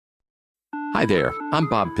Hi there, I'm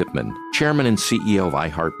Bob Pittman, Chairman and CEO of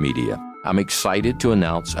iHeartMedia. I'm excited to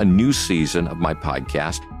announce a new season of my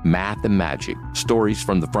podcast, Math and Magic, Stories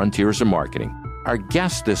from the Frontiers of Marketing. Our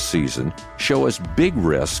guests this season show us big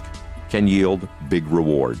risk can yield big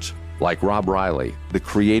rewards, like Rob Riley, the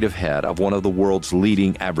creative head of one of the world's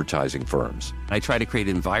leading advertising firms. I try to create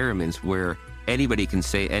environments where anybody can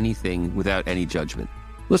say anything without any judgment.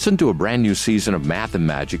 Listen to a brand new season of Math and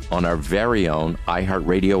Magic on our very own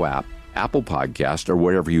iHeartRadio app, Apple Podcast, or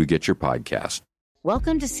wherever you get your podcast.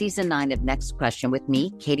 Welcome to Season 9 of Next Question with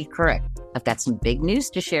me, Katie Couric. I've got some big news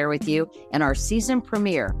to share with you in our season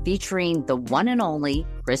premiere featuring the one and only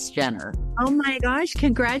Kris Jenner. Oh my gosh,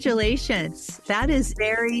 congratulations. That is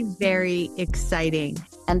very, very exciting.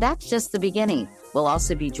 And that's just the beginning. We'll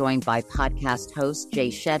also be joined by podcast host Jay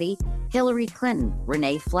Shetty, Hillary Clinton,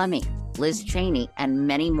 Renee Fleming, Liz Cheney, and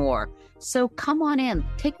many more. So come on in,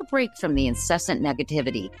 take a break from the incessant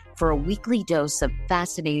negativity for a weekly dose of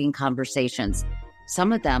fascinating conversations.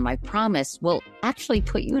 Some of them, I promise, will actually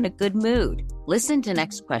put you in a good mood. Listen to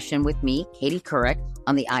Next Question with me, Katie Couric,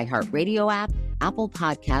 on the iHeartRadio app, Apple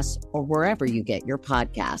Podcasts, or wherever you get your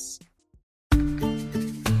podcasts.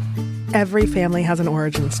 Every family has an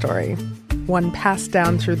origin story, one passed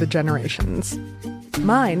down through the generations.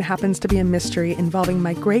 Mine happens to be a mystery involving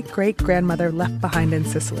my great-great-grandmother left behind in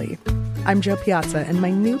Sicily. I'm Jo Piazza, and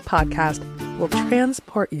my new podcast will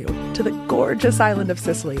transport you to the gorgeous island of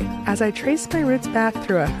Sicily as I trace my roots back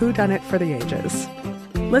through a whodunit for the ages.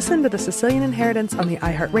 Listen to The Sicilian Inheritance on the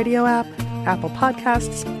iHeartRadio app, Apple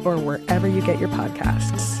Podcasts, or wherever you get your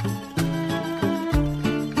podcasts.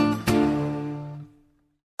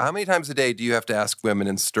 How many times a day do you have to ask women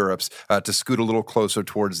in stirrups to scoot a little closer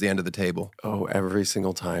towards the end of the table? Oh, every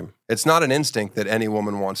single time. It's not an instinct that any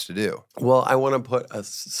woman wants to do. Well, I want to put a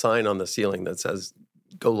sign on the ceiling that says,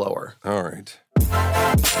 go lower. All right.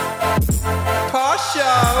 Tosh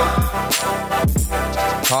Show!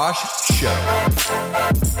 Tosh Show.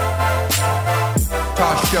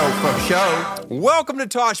 Tosh Show for show. Welcome to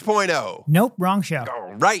Tosh.0. Nope, wrong show.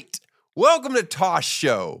 All right. Welcome to Tosh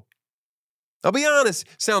Show. I'll be honest,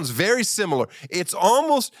 sounds very similar. It's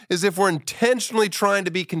almost as if we're intentionally trying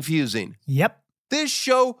to be confusing. Yep. This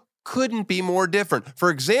show couldn't be more different.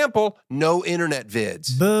 For example, no internet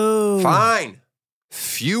vids. Boo. Fine.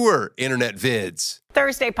 Fewer internet vids.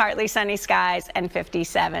 Thursday, partly sunny skies and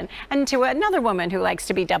 57. And to another woman who likes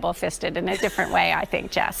to be double-fisted in a different way, I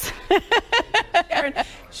think, Jess.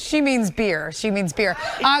 She means beer. She means beer.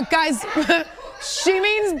 Guys, she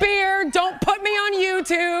means beer. Don't put me on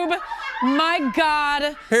YouTube. My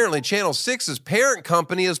God. Apparently, Channel 6's parent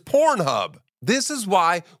company is Pornhub. This is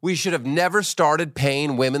why we should have never started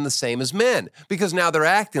paying women the same as men, because now they're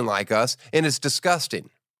acting like us, and it's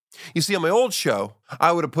disgusting. You see, on my old show,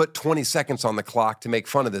 I would have put 20 seconds on the clock to make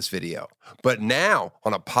fun of this video. But now,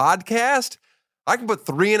 on a podcast, I can put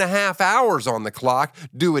 3.5 hours on the clock,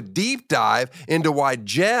 do a deep dive into why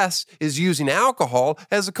Jess is using alcohol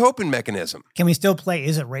as a coping mechanism. Can we still play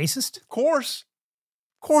Is It Racist? Of course.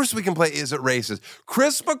 Of course we can play Is It Racist?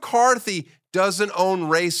 Chris McCarthy doesn't own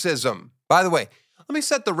racism. By the way, let me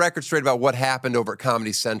set the record straight about what happened over at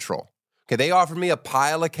Comedy Central. Okay, they offered me a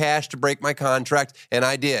pile of cash to break my contract, and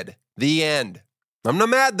I did. The end. I'm not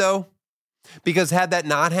mad, though, because had that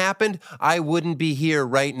not happened, I wouldn't be here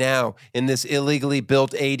right now in this illegally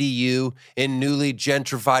built ADU in newly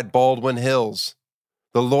gentrified Baldwin Hills.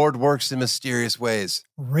 The Lord works in mysterious ways.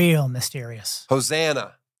 Real mysterious.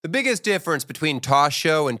 Hosanna. The biggest difference between Tosh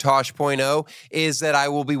Show and Tosh.0 is that I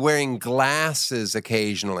will be wearing glasses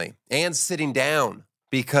occasionally and sitting down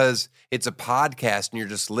because it's a podcast and you're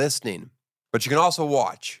just listening. But you can also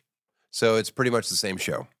watch. So it's pretty much the same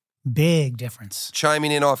show. Big difference.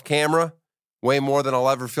 Chiming in off camera, way more than I'll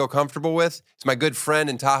ever feel comfortable with. It's my good friend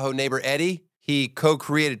and Tahoe neighbor, Eddie. He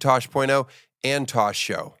co-created Tosh.0 and Tosh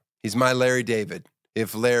Show. He's my Larry David.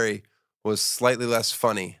 If Larry was slightly less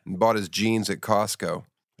funny and bought his jeans at Costco.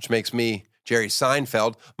 Which makes me Jerry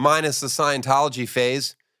Seinfeld, minus the Scientology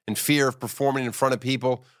phase and fear of performing in front of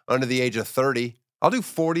people under the age of 30. I'll do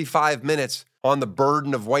 45 minutes on the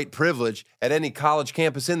burden of white privilege at any college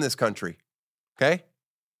campus in this country. Okay?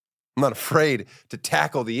 I'm not afraid to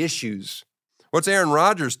tackle the issues. What's Aaron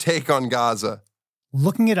Rodgers' take on Gaza?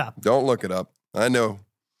 Looking it up. Don't look it up. I know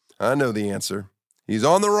the answer. He's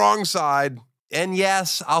on the wrong side. And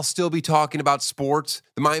yes, I'll still be talking about sports.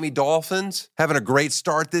 The Miami Dolphins having a great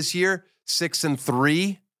start this year,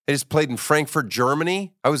 6-3. They just played in Frankfurt,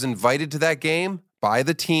 Germany. I was invited to that game by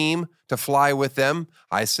the team to fly with them.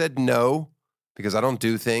 I said no because I don't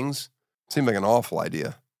do things. Seemed like an awful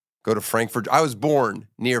idea. Go to Frankfurt. I was born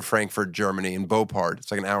near Frankfurt, Germany in Beauport.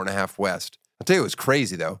 It's like an hour and a half west. I'll tell you, it was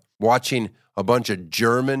crazy, though, watching a bunch of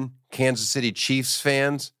German Kansas City Chiefs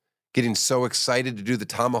fans getting so excited to do the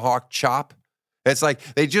tomahawk chop. It's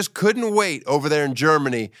like they just couldn't wait over there in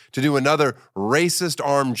Germany to do another racist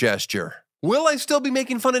arm gesture. Will I still be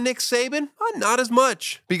making fun of Nick Saban? Not as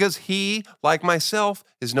much, because he, like myself,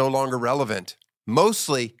 is no longer relevant.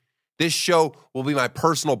 Mostly, this show will be my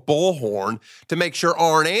personal bullhorn to make sure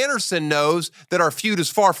Arn Anderson knows that our feud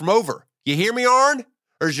is far from over. You hear me, Arn?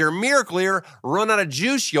 Or is your Miracle run out of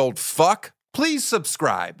juice, you old fuck? Please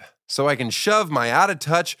subscribe so I can shove my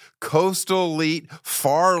out-of-touch, coastal elite,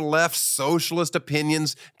 far-left socialist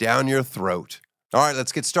opinions down your throat. All right,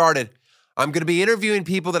 let's get started. I'm going to be interviewing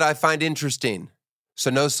people that I find interesting.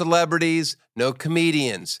 So no celebrities, no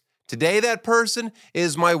comedians. Today, that person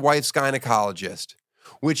is my wife's gynecologist,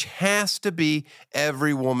 which has to be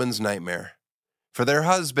every woman's nightmare. For their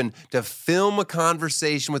husband to film a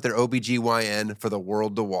conversation with their OBGYN for the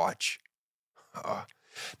world to watch.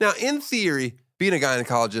 Now, in theory, being a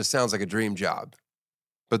gynecologist sounds like a dream job.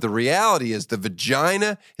 But the reality is the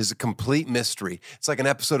vagina is a complete mystery. It's like an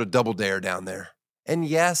episode of Double Dare down there. And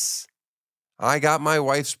yes, I got my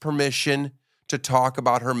wife's permission to talk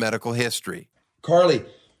about her medical history. Carly,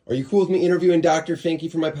 are you cool with me interviewing Dr.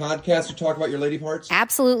 Finke for my podcast to talk about your lady parts?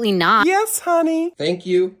 Absolutely not. Yes, honey. Thank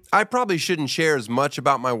you. I probably shouldn't share as much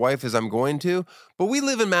about my wife as I'm going to, but we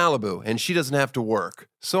live in Malibu and she doesn't have to work,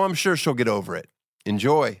 so I'm sure she'll get over it.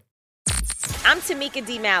 Enjoy. I'm Tamika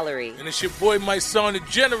D. Mallory. And it's your boy, my son, the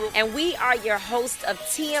General. And we are your hosts of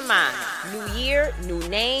TMI. New year, new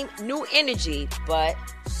name, new energy, but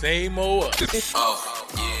same old us. Oh,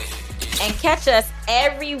 yeah. And catch us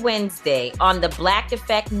every Wednesday on the Black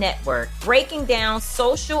Effect Network, breaking down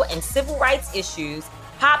social and civil rights issues,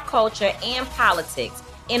 pop culture, and politics,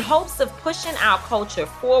 in hopes of pushing our culture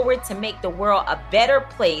forward to make the world a better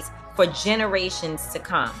place for generations to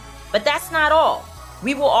come. But that's not all.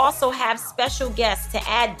 We will also have special guests to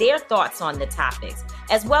add their thoughts on the topics,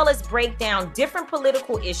 as well as break down different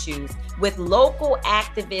political issues with local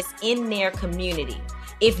activists in their community.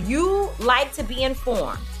 If you like to be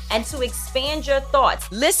informed and to expand your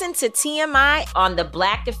thoughts, listen to TMI on the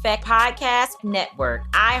Black Effect Podcast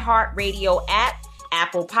Network, iHeartRadio app,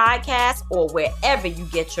 Apple Podcasts, or wherever you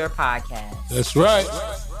get your podcasts. That's right.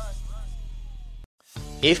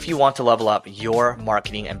 If you want to level up your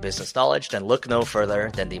marketing and business knowledge, then look no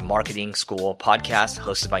further than the Marketing School podcast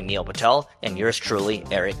hosted by Neil Patel and yours truly,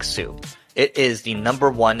 Eric Su. It is the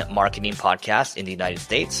 #1 marketing podcast in the United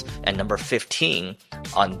States and number 15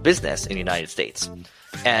 on business in the United States.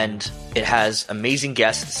 And it has amazing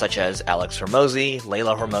guests such as Alex Hormozi,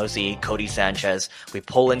 Layla Hormozi, Cody Sanchez. We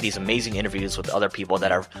pull in these amazing interviews with other people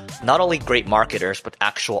that are not only great marketers, but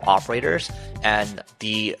actual operators. And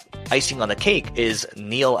the icing on the cake is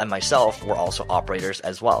Neil and myself were also operators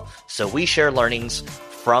as well. So we share learnings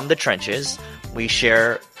from the trenches. We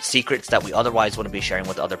share secrets that we otherwise wouldn't be sharing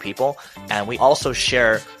with other people. And we also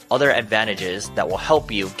share other advantages that will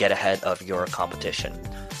help you get ahead of your competition.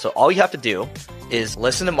 So all you have to do is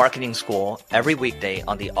listen to Marketing School every weekday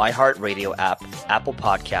on the iHeartRadio app, Apple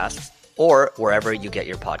Podcasts, or wherever you get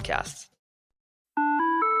your podcasts.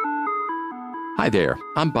 Hi there,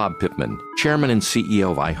 I'm Bob Pittman, Chairman and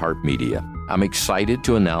CEO of iHeartMedia. I'm excited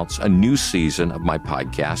to announce a new season of my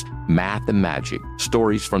podcast, Math and Magic,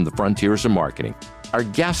 Stories from the Frontiers of Marketing. Our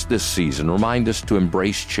guests this season remind us to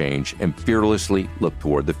embrace change and fearlessly look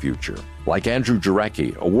toward the future. Like Andrew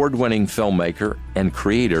Jarecki, award-winning filmmaker and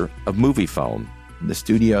creator of Movie Phone. The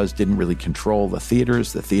studios didn't really control the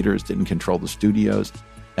theaters didn't control the studios.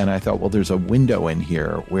 And I thought, well, there's a window in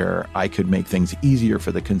here where I could make things easier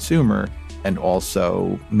for the consumer and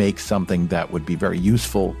also make something that would be very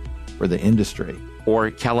useful for the industry.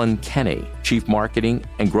 Or Kellen Kenny, Chief Marketing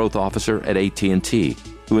and Growth Officer at AT&T,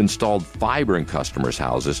 who installed fiber in customers'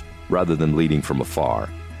 houses rather than leading from afar.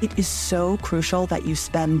 It is so crucial that you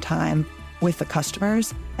spend time with the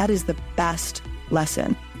customers. That is the best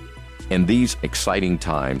lesson. In these exciting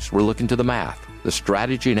times, we're looking to the math, the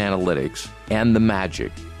strategy and analytics, and the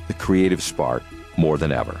magic, the creative spark, more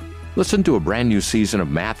than ever. Listen to a brand new season of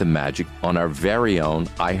Math and Magic on our very own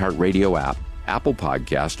iHeartRadio app, Apple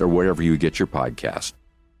Podcast, or wherever you get your podcast.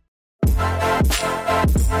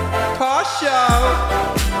 Tosh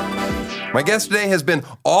Show! My guest today has been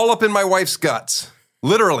all up in my wife's guts.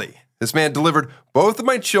 Literally. This man delivered both of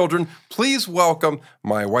my children. Please welcome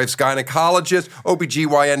my wife's gynecologist,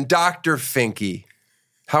 OBGYN, Dr. Finke.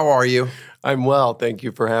 How are you? I'm well. Thank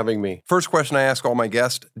you for having me. First question I ask all my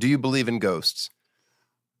guests, do you believe in ghosts?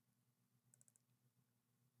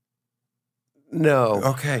 No.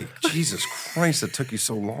 Okay. Jesus Christ, it took you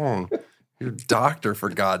so long. You're a doctor, for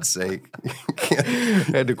God's sake. I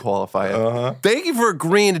had to qualify it. Thank you for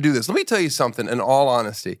agreeing to do this. Let me tell you something, in all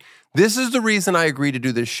honesty. This is the reason I agreed to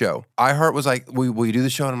do this show. iHeart was like, will you do the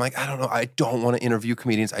show? And I'm like, I don't know. I don't want to interview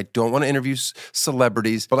comedians. I don't want to interview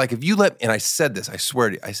celebrities. But like, if you let, and I said this, I swear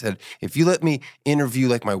to you, I said, if you let me interview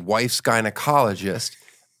like my wife's gynecologist,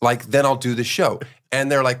 like, then I'll do the show. And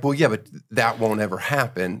they're like, well, yeah, but that won't ever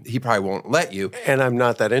happen. He probably won't let you. And I'm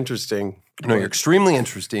not that interesting. No, you're extremely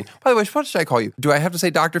interesting. By the way, what should I call you? Do I have to say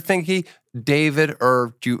Dr. Finke, David,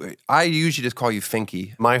 or I usually just call you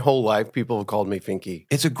Finke. My whole life, people have called me Finke.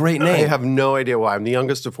 It's a great name. I have no idea why. I'm the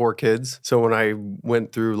youngest of 4 kids. So when I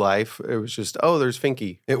went through life, it was just, oh, there's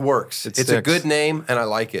Finke. It works. It's a good name, and I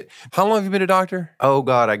like it. How long have you been a doctor? Oh,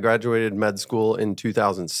 God. I graduated med school in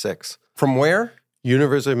 2006. From where?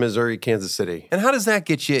 University of Missouri, Kansas City. And how does that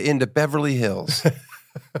get you into Beverly Hills?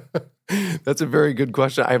 That's a very good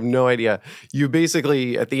question. I have no idea. You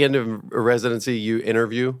basically, at the end of a residency, you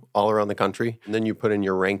interview all around the country, and then you put in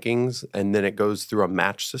your rankings, and then it goes through a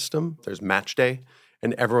match system. There's match day,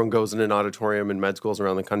 and everyone goes in an auditorium in med schools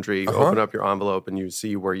around the country, open up your envelope, and you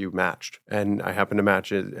see where you matched. And I happened to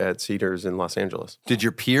match it at Cedars in Los Angeles. Did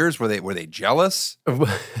your peers, were they jealous?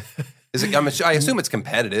 I assume it's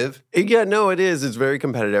competitive. Yeah, no, it is. It's very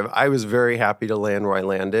competitive. I was very happy to land where I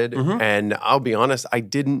landed. And I'll be honest, I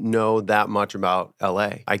didn't know that much about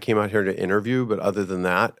LA. I came out here to interview, but other than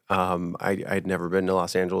that, I'd never been to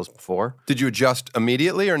Los Angeles before. Did you adjust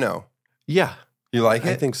immediately or no? Yeah. You like it?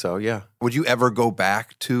 I think so, yeah. Would you ever go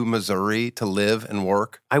back to Missouri to live and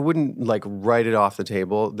work? I wouldn't write it off the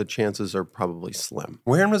table. The chances are probably slim.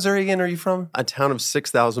 Where in Missouri again are you from? A town of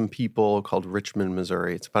 6,000 people called Richmond,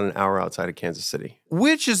 Missouri. It's about an hour outside of Kansas City.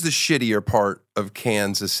 Which is the shittier part of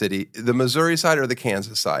Kansas City? The Missouri side or the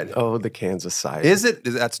Kansas side? Oh, the Kansas side. Is it?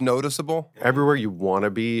 That's noticeable? Everywhere you want to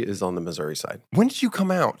be is on the Missouri side. When did you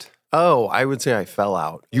come out? Oh, I would say I fell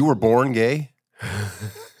out. You were born gay?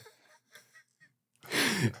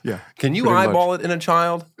 Yeah. Can you eyeball it in a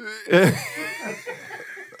child?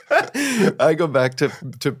 I go back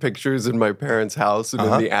to pictures in my parents' house and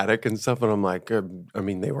in the attic and stuff, and I'm like,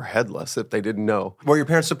 they were headless if they didn't know. Were your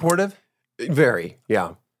parents supportive? Very,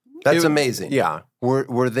 yeah. That's amazing. Yeah.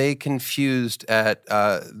 Were they confused at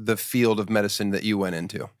the field of medicine that you went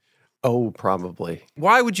into? Oh, probably.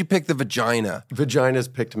 Why would you pick the vagina?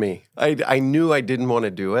 Vaginas picked me. I knew I didn't want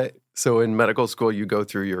to do it. So in medical school, you go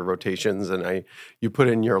through your rotations and you put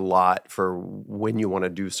in your lot for when you want to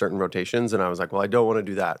do certain rotations. And I was like, well, I don't want to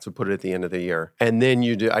do that. So put it at the end of the year. And then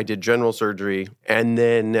I did general surgery. And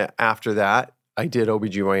then after that, I did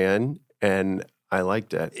OBGYN and I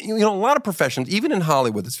liked it. You know, a lot of professions, even in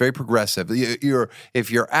Hollywood, it's very progressive. If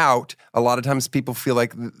you're out, a lot of times people feel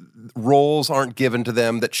like roles aren't given to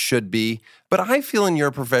them that should be. But I feel in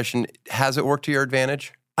your profession, has it worked to your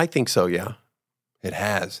advantage? I think so, yeah. It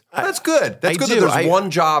has. That's good. That's good that there's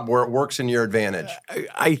one job where it works in your advantage.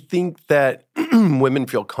 I think that women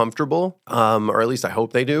feel comfortable, or at least I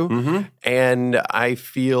hope they do. Mm-hmm. And I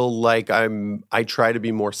feel like I try to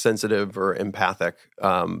be more sensitive or empathic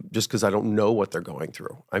just because I don't know what they're going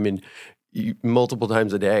through. I mean, multiple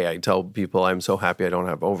times a day, I tell people I'm so happy I don't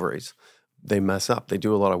have ovaries. They mess up. They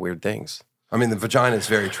do a lot of weird things. I mean, the vagina is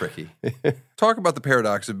very tricky. Talk about the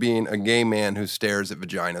paradox of being a gay man who stares at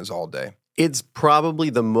vaginas all day. It's probably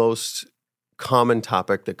the most common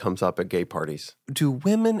topic that comes up at gay parties. Do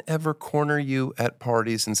women ever corner you at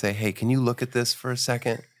parties and say, hey, can you look at this for a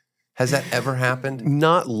second? Has that ever happened?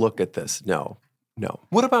 Not look at this, no.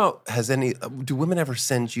 What about, do women ever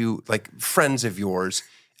send you, like friends of yours,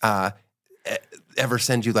 ever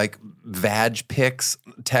send you like vag pics,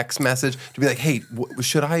 text message to be like, hey,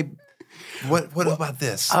 what about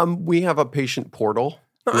this? We have a patient portal.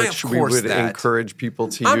 Which we would encourage people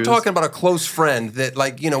to use. I'm talking about a close friend that,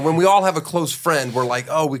 like, when we all have a close friend, we're like,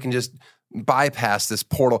 oh, we can just bypass this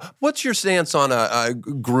portal. What's your stance on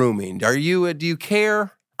grooming? Do you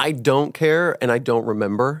care? I don't care, and I don't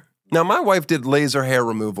remember. Now, my wife did laser hair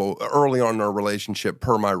removal early on in our relationship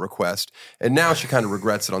per my request, and now she kind of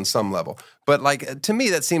regrets it on some level. But, like, to me,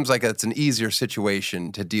 that seems like it's an easier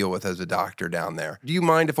situation to deal with as a doctor down there. Do you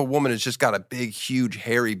mind if a woman has just got a big, huge,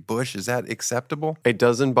 hairy bush? Is that acceptable? It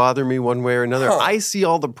doesn't bother me one way or another. Huh. I see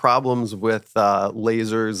all the problems with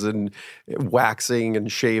lasers and waxing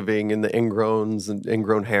and shaving and the ingrown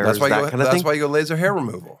hairs. That's why you go laser hair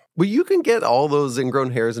removal. Well, you can get all those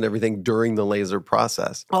ingrown hairs and everything during the laser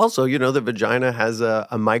process. Also, the vagina has a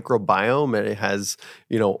microbiome and it has,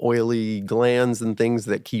 oily glands and things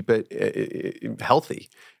that keep it healthy.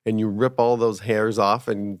 And you rip all those hairs off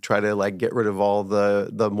and try to get rid of all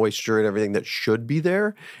the moisture and everything that should be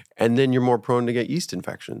there. And then you're more prone to get yeast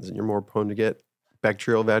infections and you're more prone to get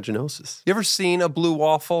bacterial vaginosis. You ever seen a blue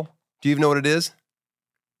waffle? Do you even know what it is?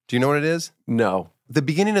 Do you know what it is? No. The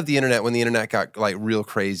beginning of the internet, when the internet got like real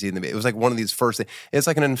crazy, it was like one of these first things. It's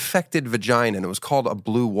like an infected vagina, and it was called a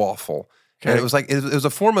blue waffle. Okay. And it was like, it was a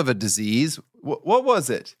form of a disease. What was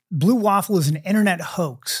it? Blue waffle is an internet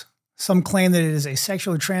hoax. Some claim that it is a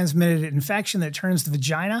sexually transmitted infection that turns the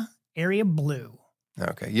vagina area blue.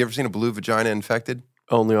 Okay. You ever seen a blue vagina infected?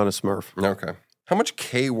 Only on a Smurf. Okay. How much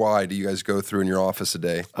KY do you guys go through in your office a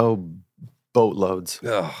day? Oh, boatloads.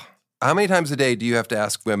 Ugh. How many times a day do you have to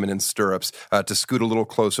ask women in stirrups to scoot a little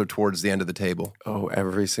closer towards the end of the table? Oh,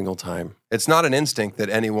 every single time. It's not an instinct that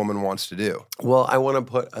any woman wants to do. Well, I want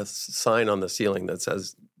to put a sign on the ceiling that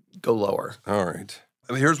says, go lower. All right.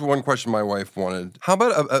 Here's one question my wife wanted. How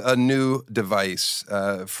about a new device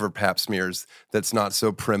for pap smears that's not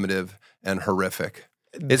so primitive and horrific?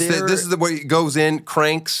 This is the way it goes in,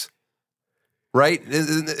 cranks. Right?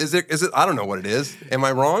 Is it? I don't know what it is. Am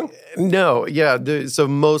I wrong? No. Yeah. So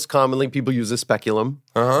most commonly people use a speculum.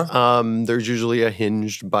 There's usually a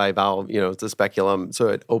hinged bivalve, it's a speculum. So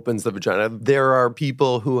it opens the vagina. There are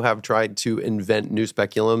people who have tried to invent new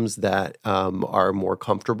speculums that are more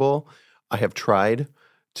comfortable. I have tried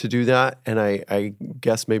to do that. And I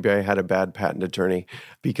guess maybe I had a bad patent attorney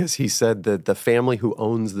because he said that the family who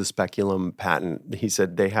owns the speculum patent, he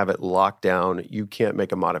said they have it locked down. You can't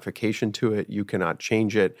make a modification to it. You cannot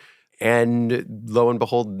change it. And lo and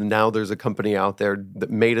behold, now there's a company out there that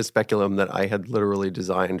made a speculum that I had literally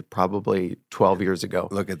designed probably 12 years ago.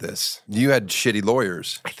 Look at this. You had shitty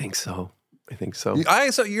lawyers. I think so.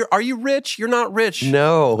 Are you rich? You're not rich.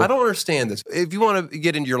 No. I don't understand this. If you want to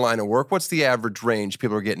get into your line of work, what's the average range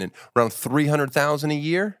people are getting in? Around $300,000 a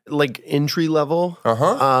year? Like entry level?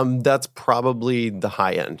 That's probably the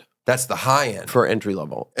high end. That's the high end. For entry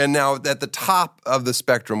level. And now at the top of the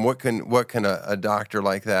spectrum, what can a doctor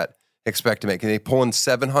like that expect to make? Can they pull in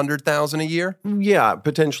 $700,000 a year? Yeah,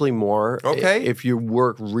 potentially more. Okay. If you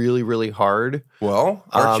work really, really hard. Well,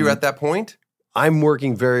 aren't you at that point? I'm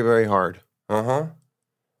working very, very hard. I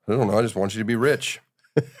don't know. I just want you to be rich.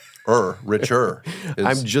 Richer.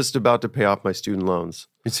 I'm just about to pay off my student loans.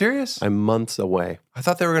 You serious? I'm months away. I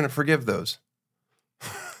thought they were going to forgive those.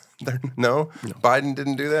 No? Biden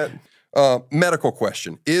didn't do that? Medical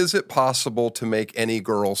question. Is it possible to make any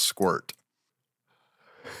girl squirt?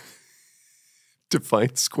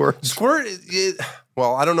 Define squirt. Squirt,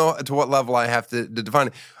 well, I don't know to what level I have to define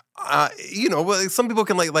it. Some people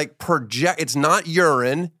can like project. It's not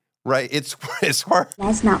urine. Right, it's hard.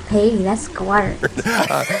 That's not pee, that's squirt.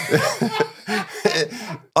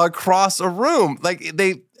 Across a room,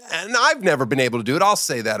 and I've never been able to do it. I'll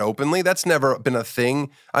say that openly. That's never been a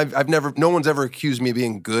thing. No one's ever accused me of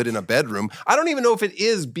being good in a bedroom. I don't even know if it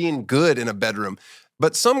is being good in a bedroom.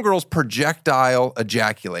 But some girls projectile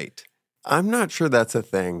ejaculate. I'm not sure that's a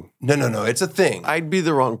thing. No, it's a thing. I'd be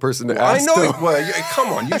the wrong person to ask. I know. Well, come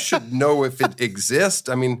on, you should know if it exists.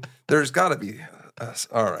 I mean, there's got to be.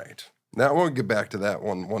 All right. Now we'll get back to that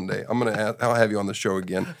one day. I'll have you on the show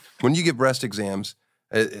again. When you get breast exams,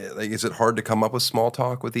 is it hard to come up with small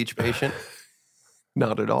talk with each patient?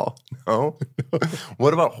 Not at all. No?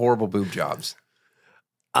 What about horrible boob jobs?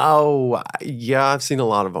 Oh, yeah, I've seen a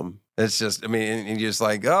lot of them. It's just, and you're just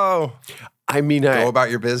like, go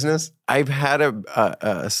about your business. I've had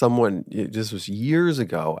someone, this was years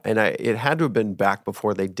ago, and it had to have been back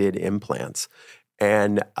before they did implants.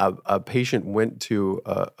 And a patient went to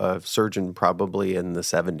a surgeon probably in the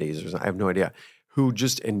 70s or something, I have no idea, who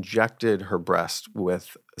just injected her breast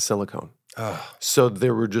with silicone. So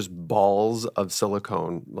there were just balls of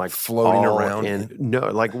silicone floating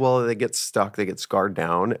around. They get stuck, they get scarred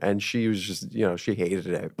down, and she was just, she hated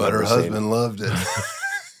it. But her husband loved it.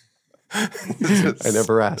 I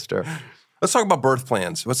never asked her. Let's talk about birth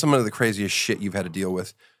plans. What's some of the craziest shit you've had to deal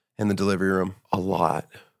with in the delivery room? A lot.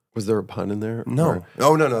 Was there a pun in there? No.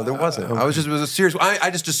 No, there wasn't. Okay. It was a serious. I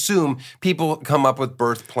just assume people come up with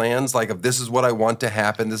birth plans like, if this is what I want to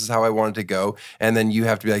happen, this is how I want it to go, and then you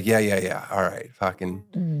have to be like, yeah, all right, fucking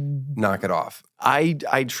knock it off. I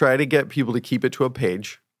try to get people to keep it to a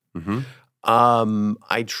page. Mm-hmm.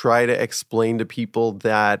 I try to explain to people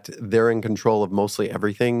that they're in control of mostly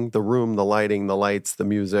everything: the room, the lighting, the lights, the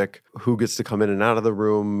music, who gets to come in and out of the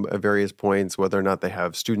room at various points, whether or not they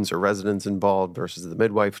have students or residents involved versus the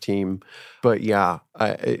midwife team. But yeah.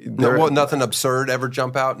 Nothing absurd ever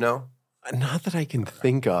jump out? No? Not that I can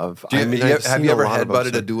think of. Have you ever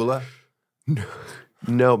headbutted a doula?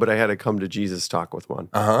 No, but I had a come to Jesus talk with one.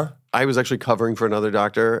 I was actually covering for another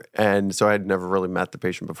doctor, and so I had never really met the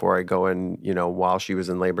patient before. I go in, while she was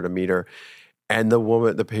in labor to meet her. And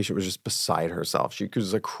the patient was just beside herself. She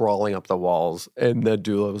was like crawling up the walls. And the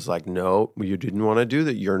doula was like, no, you didn't want to do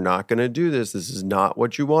that. You're not going to do this. This is not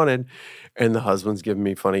what you wanted. And the husband's giving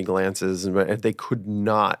me funny glances. And they could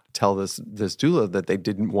not tell this doula that they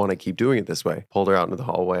didn't want to keep doing it this way. Pulled her out into the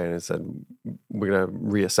hallway and I said, we're going to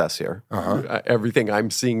reassess here. Everything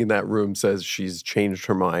I'm seeing in that room says she's changed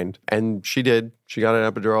her mind. And she did. She got an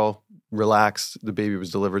epidural. Relaxed. The baby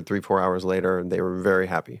was delivered 3-4 hours later, and they were very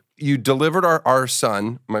happy. You delivered our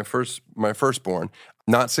son, my firstborn,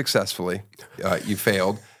 not successfully. You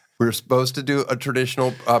failed. We were supposed to do a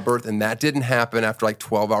traditional birth, and that didn't happen after like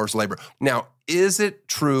 12 hours labor. Now, is it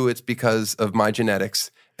true it's because of my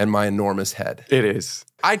genetics and my enormous head? It is.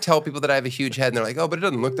 I tell people that I have a huge head, and they're like, oh, but it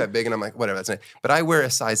doesn't look that big. And I'm like, whatever, that's nice. But I wear a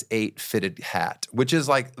size 8 fitted hat, which is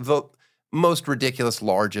like the most ridiculous,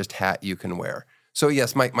 largest hat you can wear. So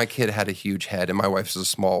yes, my kid had a huge head, and my wife's a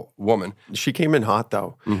small woman. She came in hot,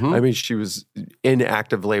 though. I mean, she was in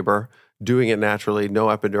active labor, doing it naturally, no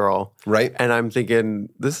epidural. Right. And I'm thinking,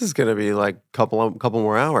 this is going to be like a couple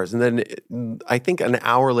more hours. And then I think an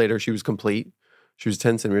hour later, she was complete. She was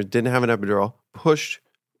 10 centimeters, didn't have an epidural, pushed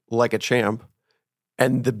like a champ,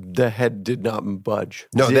 and the head did not budge.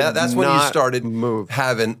 No, that's when you started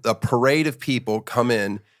having a parade of people come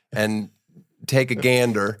in and take a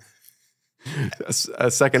gander. A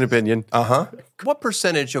second opinion. What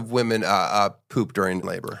percentage of women poop during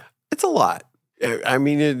labor? It's a lot. I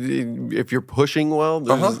mean, if you're pushing well,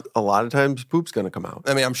 there's a lot of times poop's going to come out.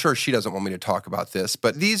 I mean, I'm sure she doesn't want me to talk about this,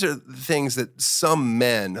 but these are things that some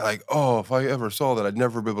men, like, oh, if I ever saw that, I'd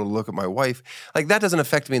never be able to look at my wife. Like, that doesn't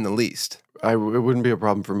affect me in the least. It wouldn't be a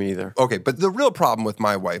problem for me either. Okay, but the real problem with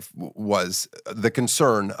my wife was the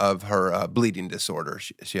concern of her bleeding disorder.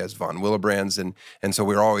 She has von Willebrand's, and so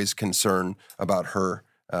we were always concerned about her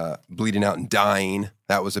bleeding out and dying.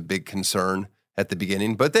 That was a big concern at the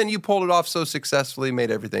beginning. But then you pulled it off so successfully, made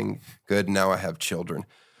everything good, and now I have children.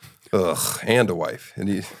 Ugh, and a wife. And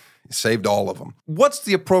you saved all of them. What's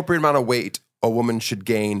the appropriate amount of weight a woman should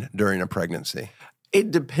gain during a pregnancy?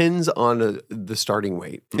 It depends on the starting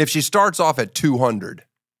weight. If she starts off at 200.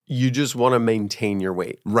 You just want to maintain your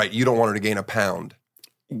weight. Right. You don't want her to gain a pound.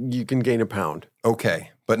 You can gain a pound.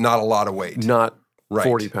 Okay. But not a lot of weight. Not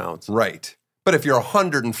 40 pounds. Right. But if you're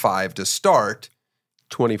 105 to start.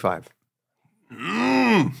 25.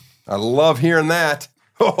 I love hearing that.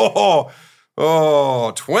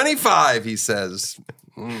 Oh, 25, he says.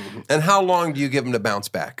 And how long do you give them to bounce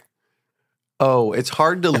back? Oh, it's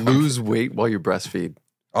hard to lose weight while you breastfeed.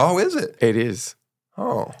 Oh, is it? It is.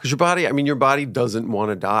 Oh. Because your body doesn't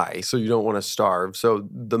want to die, so you don't want to starve. So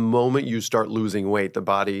the moment you start losing weight, the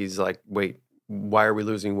body's like, wait, why are we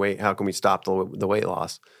losing weight? How can we stop the weight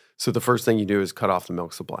loss? So the first thing you do is cut off the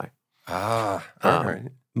milk supply. All right.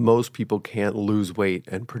 Most people can't lose weight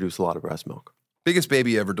and produce a lot of breast milk. Biggest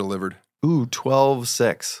baby ever delivered? Ooh,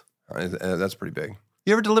 12.6. That's pretty big.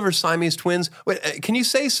 You ever deliver Siamese twins? Wait, can you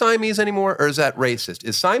say Siamese anymore, or is that racist?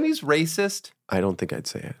 Is Siamese racist? I don't think I'd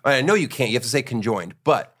say it. I know you can't. You have to say conjoined.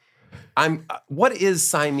 But what is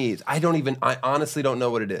Siamese? I honestly don't know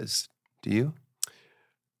what it is. Do you?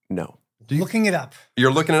 No. Looking it up.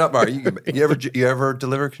 You're looking it up. Are you ever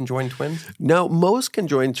deliver conjoined twins? No, most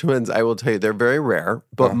conjoined twins, I will tell you, they're very rare,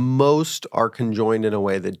 but most are conjoined in a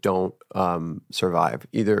way that don't survive,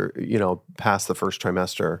 either, past the first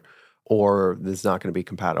trimester or it's not going to be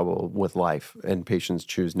compatible with life, and patients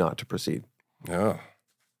choose not to proceed. Oh,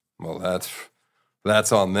 well,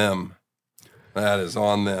 that's on them. That is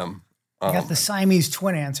on them. I got the Siamese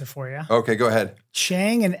twin answer for you. Okay, go ahead.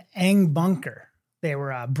 Chang and Eng Bunker. They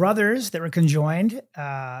were brothers that were conjoined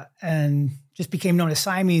and just became known as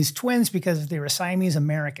Siamese twins because they were Siamese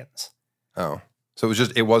Americans. Oh, so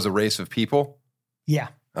it was a race of people? Yeah.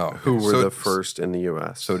 Oh, okay. Who were the first in the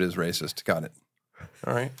U.S. So it is racist. Got it.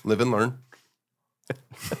 All right. Live and learn.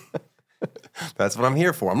 That's what I'm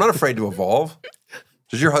here for. I'm not afraid to evolve.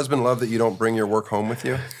 Does your husband love that you don't bring your work home with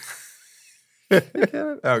you?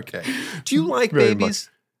 Okay. Do you like babies?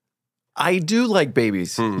 I do like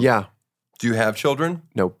babies. Yeah. Do you have children?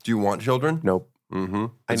 Nope. Do you want children? Nope. Mm-hmm.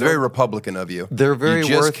 It's very Republican of you. They're very You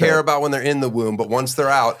just worth care it. about when they're in the womb, but once they're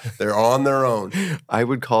out, they're on their own. I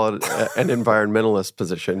would call it an environmentalist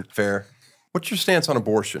position. Fair. What's your stance on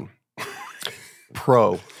abortion?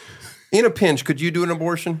 Pro. In a pinch, could you do an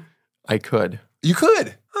abortion? I could. You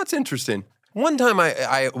could? That's interesting. One time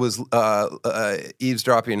I was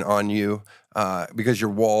eavesdropping on you because your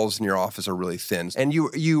walls in your office are really thin. And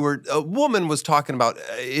a woman was talking about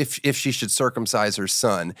if she should circumcise her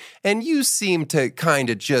son. And you seem to kind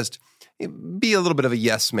of just be a little bit of a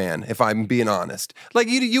yes man, if I'm being honest. Like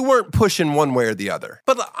you weren't pushing one way or the other.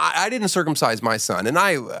 But I didn't circumcise my son. And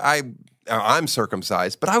I I'm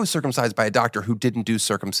circumcised, but I was circumcised by a doctor who didn't do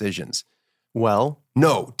circumcisions. Well,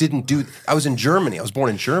 no, didn't do. I was in Germany. I was born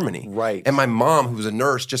in Germany. Right. And my mom, who was a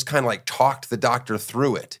nurse, just kind of like talked the doctor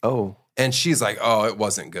through it. Oh. And she's like, oh, it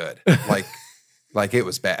wasn't good. Like it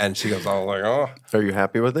was bad. And she goes, oh, like, oh. Are you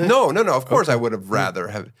happy with it? No. Of course I would have rather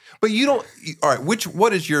have. But you don't. All right.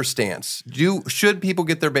 What is your stance? Should people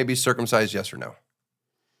get their babies circumcised? Yes or no?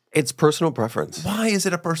 It's personal preference. Why is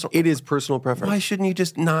it a personal? It is personal preference. Why shouldn't you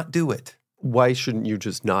just not do it? Why shouldn't you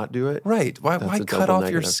just not do it? Right. Why cut off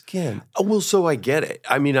your skin? Well, so I get it.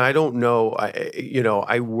 I mean, I don't know.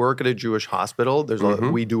 I work at a Jewish hospital.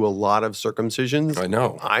 We do a lot of circumcisions. I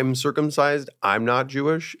know. I'm circumcised. I'm not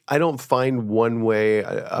Jewish. I don't find one way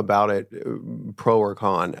about it, pro or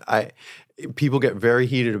con. People get very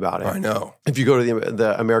heated about it. I know. If you go to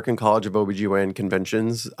the American College of OBGYN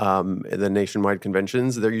conventions, the nationwide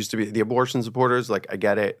conventions, there used to be the abortion supporters. Like, I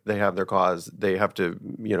get it. They have their cause. They have to,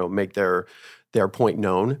 make their point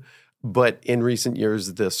known. But in recent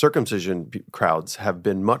years, the circumcision crowds have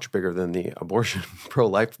been much bigger than the abortion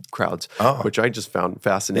pro-life crowds, which I just found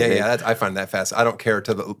fascinating. Yeah, I find that fascinating. I don't care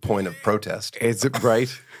to the point of protest. Is it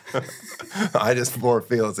right? I just more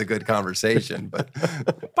feel it's a good conversation. But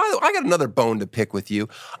by the way, I got another bone to pick with you.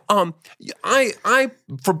 I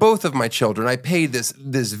for both of my children, I paid this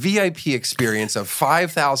VIP experience of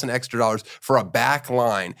 $5,000 extra for a back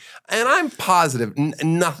line, and I'm positive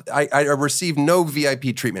I received no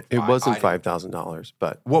VIP treatment. It wasn't $5,000,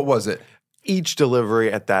 but what was it? Each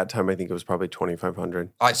delivery at that time, I think it was probably $2,500.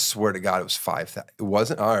 I swear to God, it was $5,000. It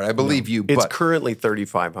wasn't? All right, I believe you. It's currently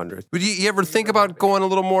 $3,500. Would you ever think about going a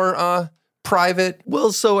little more private?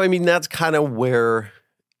 Well, so I mean, that's kind of where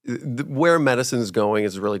medicine is going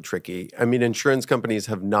is really tricky. I mean, insurance companies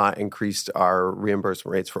have not increased our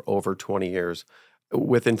reimbursement rates for over 20 years.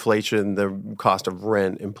 With inflation, the cost of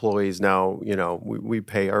rent, employees now, we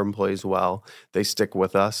pay our employees well. They stick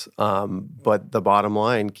with us. But the bottom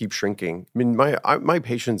line keeps shrinking. I mean, my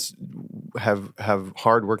patients have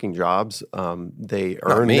hardworking jobs. They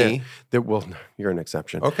earn me. Well, you're an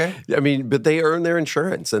exception. Okay. I mean, but they earn their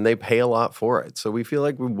insurance and they pay a lot for it. So we feel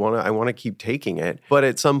like I want to keep taking it. But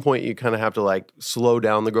at some point, you kind of have to slow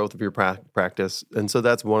down the growth of your practice. And so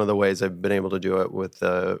that's one of the ways I've been able to do it with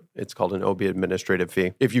it's called an OB administrative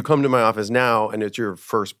fee. If you come to my office now and it's your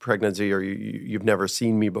first pregnancy or you've never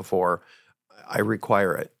seen me before, I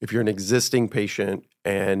require it. If you're an existing patient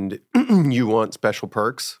and you want special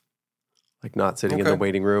perks, like not sitting in the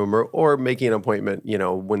waiting room or making an appointment,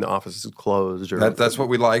 when the office is closed. Or that's what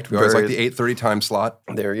we liked. We always like the 8:30 time slot.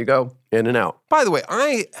 There you go. In and out. By the way,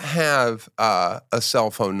 I have a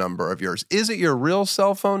cell phone number of yours. Is it your real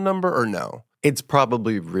cell phone number or no? It's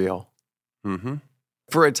probably real. Mm-hmm.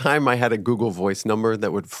 For a time, I had a Google Voice number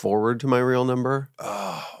that would forward to my real number.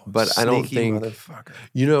 Oh, but I don't think motherfucker.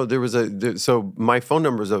 There was so my phone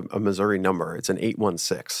number is a Missouri number. It's an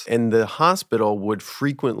 816, and the hospital would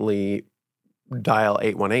frequently dial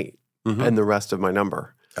 818 and the rest of my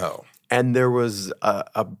number. Oh. And there was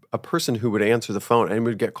a person who would answer the phone and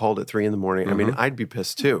would get called at 3 a.m. I mean, I'd be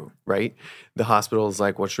pissed too, right? The hospital is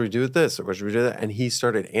like, what should we do with this? Or what should we do with that? And he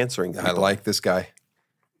started answering people. I like this guy.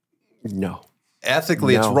 No.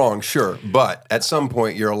 Ethically, it's wrong, sure. But at some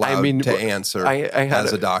point, you're allowed to answer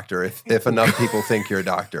as a doctor if enough people think you're a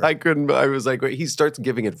doctor. I was like, wait, he starts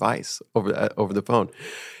giving advice over the phone.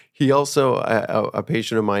 He also, a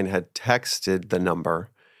patient of mine had texted the number,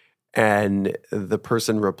 and the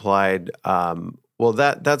person replied, well,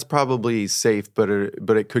 that's probably safe, but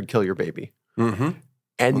it could kill your baby. Mm-hmm.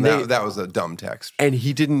 And that was a dumb text. And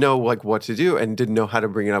he didn't know what to do and didn't know how to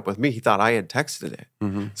bring it up with me. He thought I had texted it.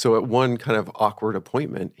 Mm-hmm. So at one kind of awkward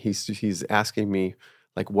appointment, he's asking me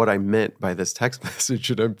what I meant by this text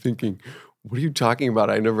message. And I'm thinking, what are you talking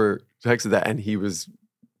about? I never texted that. And he was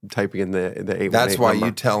typing in the 818 That's why number.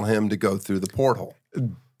 you tell him to go through the portal.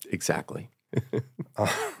 Exactly.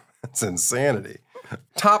 That's insanity.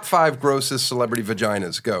 Top 5 grossest celebrity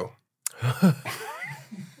vaginas. Go.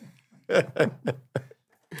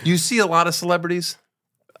 You see a lot of celebrities?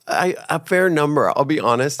 A fair number. I'll be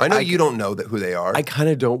honest. I know you don't know who they are. I kind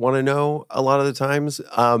of don't want to know a lot of the times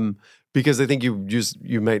because I think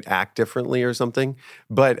you might act differently or something.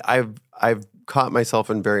 But I've caught myself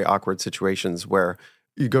in very awkward situations where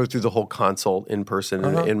you go through the whole consult in person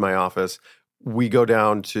in my office. We go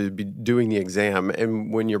down to be doing the exam,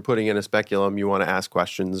 and when you're putting in a speculum, you want to ask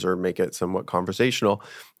questions or make it somewhat conversational.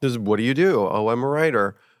 There's, what do you do? Oh, I'm a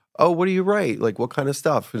writer. Oh, what do you write? What kind of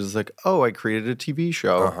stuff? It's like, oh, I created a TV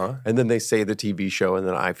show. And then they say the TV show, and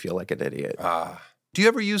then I feel like an idiot. Do you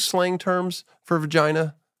ever use slang terms for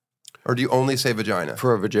vagina? Or do you only say vagina?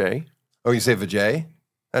 For a vajay. Oh, you say vajay?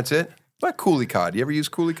 That's it? What Coolie Cod? You ever use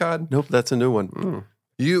Coolie Cod? Nope, that's a new one.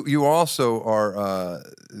 You also are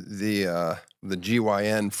the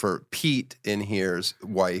GYN for Pete in here's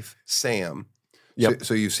wife, Sam. Yep.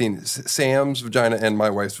 So you've seen Sam's vagina and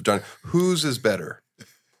my wife's vagina. Whose is better?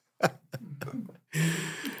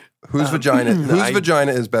 Whose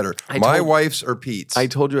vagina is better? My wife's or Pete's? I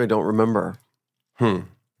told you I don't remember.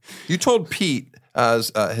 You told Pete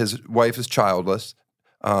as his wife is childless.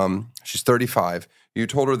 She's 35. You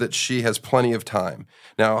told her that she has plenty of time.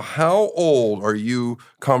 Now, how old are you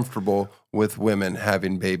comfortable with women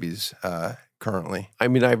having babies currently? I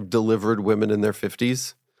mean, I've delivered women in their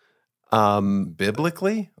 50s.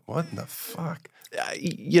 Biblically? What in the fuck?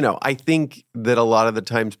 I think that a lot of the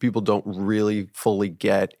times people don't really fully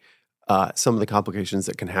get some of the complications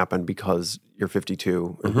that can happen because you're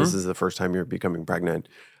 52 and this is the first time you're becoming pregnant.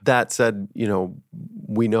 That said,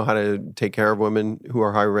 we know how to take care of women who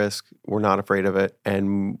are high risk. We're not afraid of it.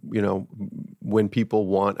 And, when people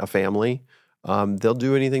want a family, they'll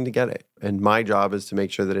do anything to get it. And my job is to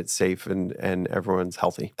make sure that it's safe and everyone's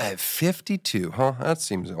healthy. At 52, huh? That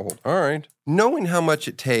seems old. All right. Knowing how much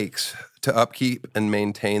it takes to upkeep and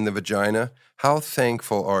maintain the vagina, how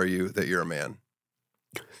thankful are you that you're a man?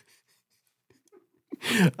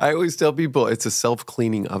 I always tell people it's a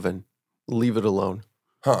self-cleaning oven. Leave it alone.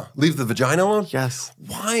 Huh? Leave the vagina alone? Yes.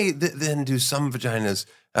 Why then do some vaginas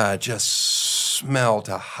just smell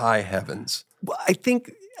to high heavens? Well, I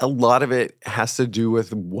think a lot of it has to do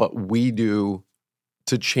with what we do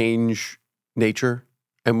to change nature.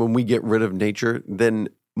 And when we get rid of nature, then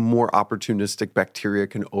more opportunistic bacteria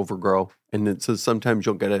can overgrow. And then, so sometimes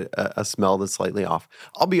you'll get a smell that's slightly off.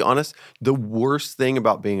 I'll be honest, the worst thing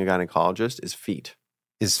about being a gynecologist is feet.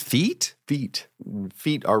 Is feet? Feet.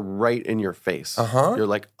 Feet are right in your face. Uh-huh. You're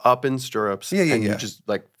like up in stirrups. And you just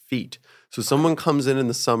like feet. So someone comes in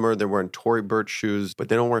the summer, they're wearing Tory Burch shoes, but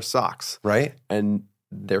they don't wear socks. Right. And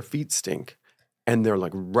their feet stink. And they're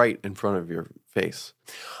like right in front of your face.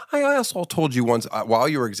 I also told you once while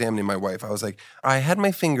you were examining my wife, I was like, I had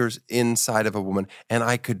my fingers inside of a woman and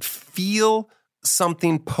I could feel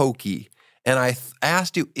something pokey. And I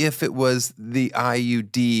asked you if it was the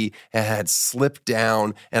IUD and had slipped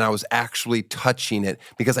down and I was actually touching it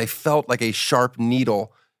because I felt like a sharp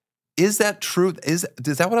needle. Is that true? Is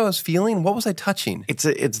that what I was feeling? What was I touching? It's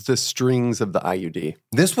the strings of the IUD.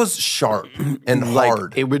 This was sharp and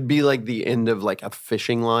hard. It would be like the end of like a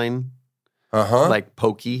fishing line. Uh-huh. Like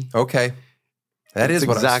pokey. Okay. That's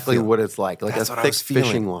what exactly I was what it's like. Like That's a what thick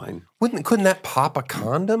fishing line. Couldn't that pop a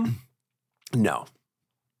condom? No.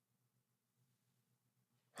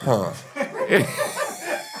 Huh.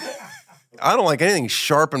 I don't like anything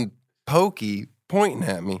sharp and pokey pointing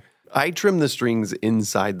at me. I trim the strings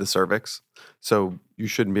inside the cervix, so you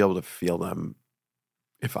shouldn't be able to feel them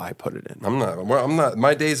if I put it in. I'm not.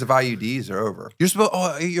 My days of IUDs are over. You're supposed.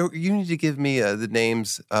 Oh, you need to give me the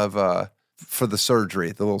names of for the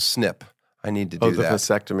surgery, the little snip. I need to do the that.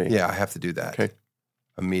 vasectomy. Yeah, I have to do that. Okay.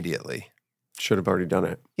 Immediately. Should have already done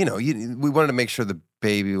it. We wanted to make sure the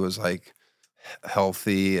baby was like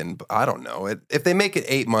healthy, and I don't know. If they make it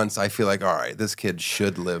 8 months, I feel like, all right, this kid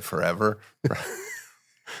should live forever.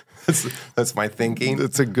 That's my thinking.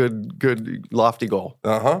 It's a good lofty goal.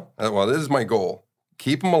 Uh-huh. Well, this is my goal.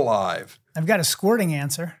 Keep them alive. I've got a squirting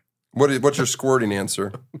answer. What's your squirting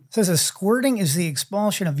answer? It says a squirting is the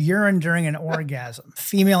expulsion of urine during an orgasm.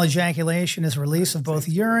 Female ejaculation is release of both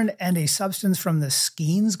urine and a substance from the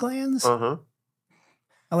Skene's glands. Uh-huh.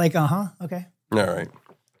 I like okay. All right.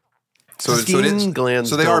 So glands.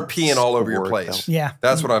 So they are peeing all over your place. Yeah.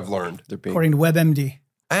 That's what I've learned. According to WebMD.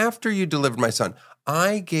 After you delivered my son,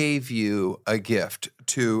 I gave you a gift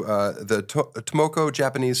to the Tomoko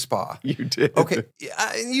Japanese Spa. You did. Okay.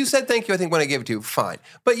 You said thank you, I think, when I gave it to you. Fine.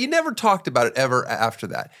 But you never talked about it ever after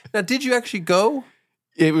that. Now, did you actually go?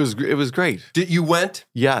 It was great. You went?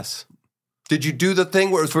 Yes. Did you do the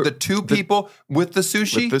thing where it was the two people with the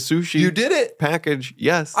sushi? With the sushi. You did it? Package,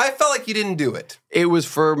 yes. I felt like you didn't do it. It was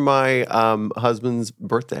for my husband's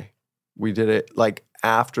birthday. We did it like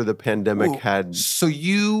after the pandemic had. So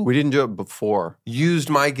we didn't do it before. Used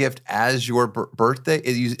my gift as your birthday?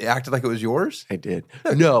 You acted like it was yours? I did.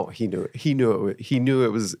 No, he knew it. He knew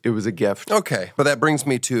it was a gift. Okay, but that brings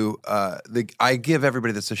me to I give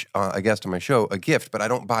everybody that's a guest on my show a gift, but I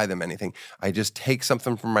don't buy them anything. I just take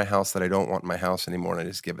something from my house that I don't want in my house anymore, and I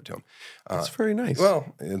just give it to them. That's very nice.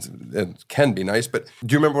 Well, it can be nice, but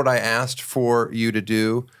do you remember what I asked for you to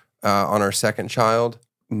do on our second child?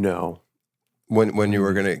 No. When you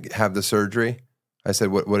were going to have the surgery, I said,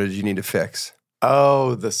 "What did you need to fix?"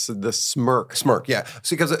 Oh, the smirk. Smirk, yeah.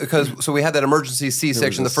 So we had that emergency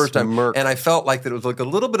C-section the first time, and I felt like that it was like a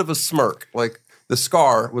little bit of a smirk, like the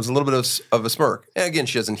scar was a little bit of a smirk. And again,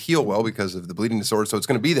 she doesn't heal well because of the bleeding disorder, so it's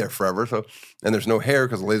going to be there forever. So, and there's no hair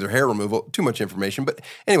because of laser hair removal. Too much information. But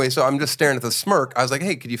anyway, so I'm just staring at the smirk. I was like,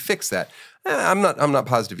 hey, could you fix that? I'm not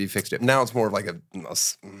positive you fixed it. Now it's more of like a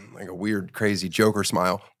weird, crazy Joker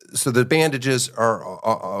smile. So the bandages are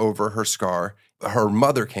over her scar. Her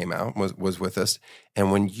mother came out, was with us.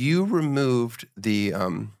 And when you removed the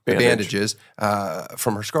bandages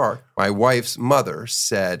from her scar, my wife's mother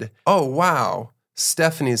said, oh, wow,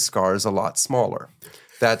 Stephanie's scar is a lot smaller.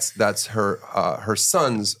 That's her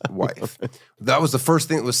son's wife. That was the first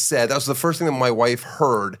thing that was said. That was the first thing that my wife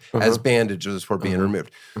heard as bandages were being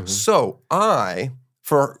removed. So I,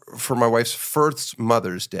 for my wife's first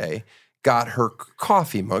Mother's Day, got her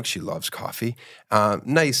coffee mug. She loves coffee.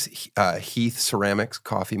 Nice Heath ceramics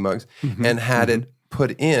coffee mugs, and had it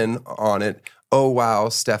put in on it, oh, wow,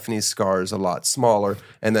 Stephanie's scar is a lot smaller,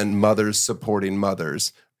 and then mothers supporting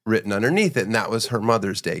mothers written underneath it, and that was her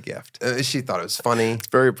Mother's Day gift. She thought it was funny. It's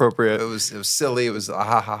very appropriate. It was silly. It was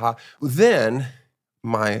ha, ha, ha. Then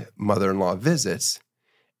my mother-in-law visits,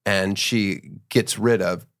 and she gets rid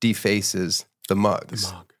of, defaces the mugs.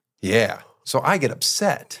 The mug. Yeah. So I get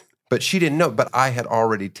upset. But she didn't know, but I had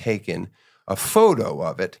already taken a photo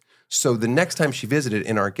of it. So the next time she visited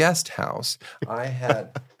in our guest house, I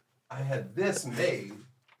had this made.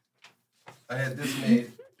 And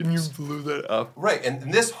you blew that up. Right,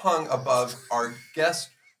 and this hung above our guest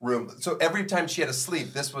room. So every time she had to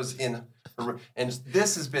sleep, this was in her room. And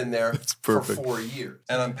this has been there for 4 years.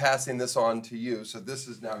 And I'm passing this on to you, so this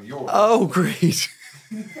is now yours. Oh, great.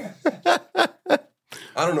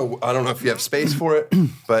 I don't know if you have space for it,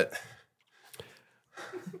 but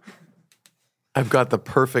I've got the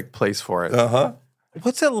perfect place for it.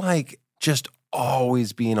 What's it like just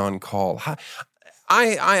always being on call?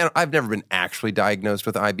 I've never been actually diagnosed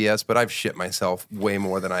with IBS, but I've shit myself way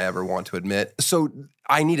more than I ever want to admit. So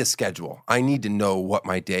I need a schedule. I need to know what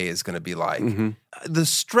my day is going to be like. The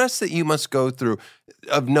stress that you must go through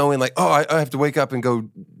of knowing like, oh, I have to wake up and go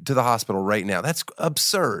to the hospital right now. That's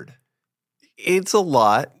absurd. It's a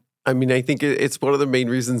lot. I mean, I think it's one of the main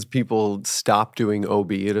reasons people stop doing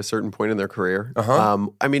OB at a certain point in their career.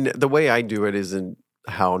 I mean, the way I do it isn't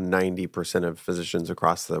how 90% of physicians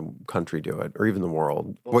across the country do it, or even the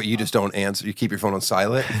world. What, you just don't answer? You keep your phone on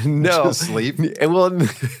silent? No. Just sleep?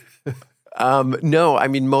 No, I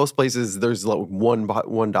mean, most places there's like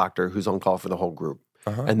one doctor who's on call for the whole group.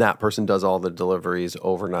 And that person does all the deliveries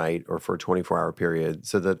overnight or for a 24-hour period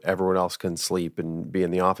so that everyone else can sleep and be in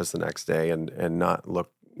the office the next day and not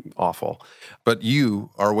look awful. But you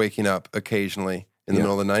are waking up occasionally in the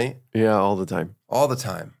middle of the night? Yeah, all the time. All the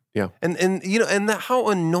time? Yeah. And you know, and how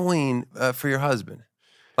annoying for your husband.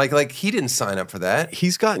 Like he didn't sign up for that.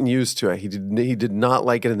 He's gotten used to it. He did not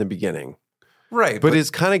like it in the beginning. Right. But it's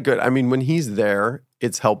kind of good. I mean, when he's there,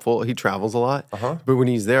 it's helpful. He travels a lot. But when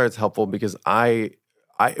he's there, it's helpful because I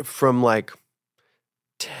from like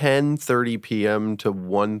 10:30 p.m. to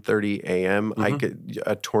 1:30 a.m.,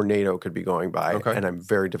 a tornado could be going by, and I'm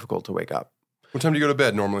very difficult to wake up. What time do you go to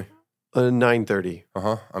bed normally? 9:30.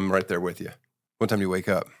 I'm right there with you. What time do you wake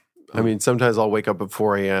up? I mean, sometimes I'll wake up at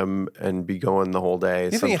 4 a.m. and be going the whole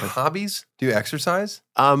day. Do you have any hobbies? Do you exercise?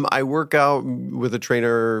 I work out with a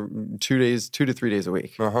trainer 2 to 3 days a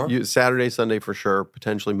week. Saturday, Sunday for sure,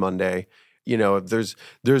 potentially Monday. You know, there's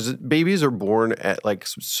babies are born at like,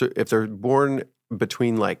 if they're born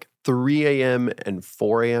between like 3 a.m. and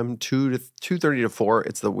 4 a.m., 2:30 to 4,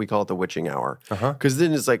 we call it the witching hour. Because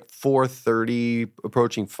then it's like 4:30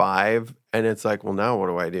 approaching 5, and it's like, well, now what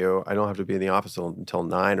do I do? I don't have to be in the office until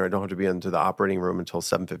 9, or I don't have to be into the operating room until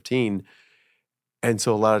 7:15. And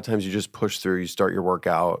so a lot of times you just push through, you start your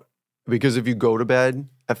workout. Because if you go to bed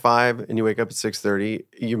at 5 and you wake up at 6:30,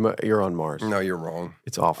 you're on Mars. No, you're wrong.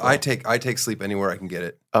 It's awful. I take sleep anywhere I can get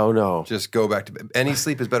it. Oh, no. Just go back to bed. Any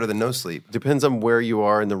sleep is better than no sleep. Depends on where you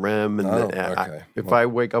are in the REM. And if I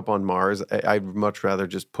wake up on Mars, I'd much rather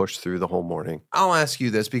just push through the whole morning. I'll ask you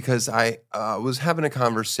this because I was having a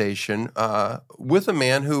conversation with a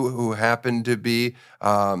man who happened to be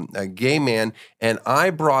a gay man, and I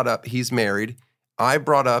brought up, he's married, I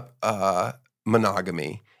brought up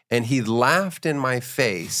monogamy. And he laughed in my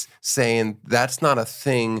face saying, that's not a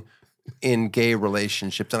thing in gay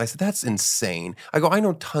relationships. And I said, that's insane. I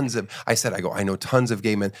know tons of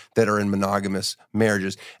gay men that are in monogamous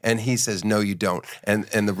marriages. And he says, no, you don't. And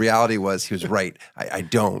the reality was he was right. I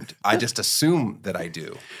don't. I just assume that I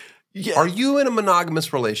do. Yeah. Are you in a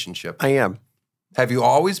monogamous relationship? I am. Have you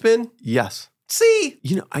always been? Yes. See?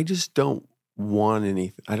 You know, I just don't want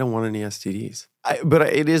anything. I don't want any STDs. But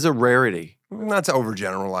it is a rarity. Not to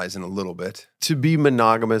overgeneralize in a little bit. To be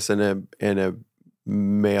monogamous in a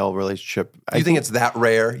male relationship. You think it's that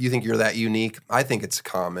rare? You think you're that unique? I think it's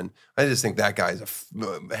common. I just think that guy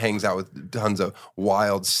hangs out with tons of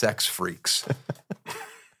wild sex freaks.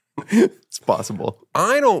 It's possible.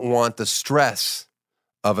 I don't want the stress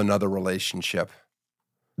of another relationship.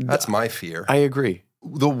 That's my fear. I agree.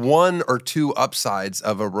 The one or two upsides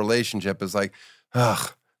of a relationship is like,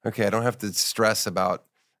 ugh, okay, I don't have to stress about,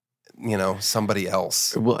 somebody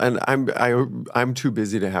else. Well, and I'm too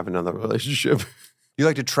busy to have another relationship. You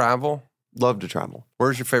like to travel? Love to travel.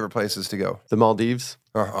 Where's your favorite places to go? The Maldives.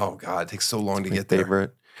 Oh God, it takes so long to get there.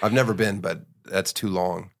 Favorite. I've never been, but that's too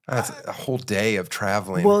long. That's a whole day of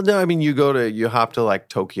traveling. Well, no, I mean, you hop to like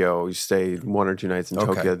Tokyo, you stay 1 or 2 nights in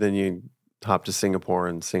Tokyo, then you hop to Singapore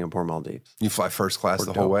and Singapore, Maldives. You fly first class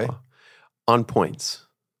the whole way? On points.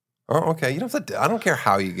 Oh, okay. You don't have to, I don't care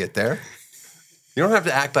how you get there. You don't have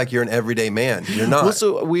to act like you're an everyday man. You're not.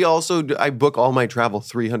 Well, so I book all my travel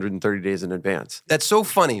 330 days in advance. That's so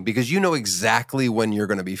funny because you know exactly when you're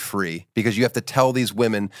going to be free because you have to tell these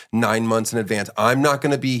women 9 months in advance, I'm not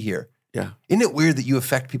going to be here. Yeah. Isn't it weird that you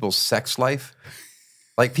affect people's sex life?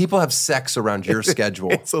 Like people have sex around your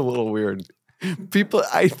schedule. It's a little weird.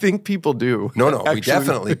 I think people do. No, we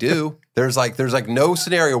definitely do. There's like no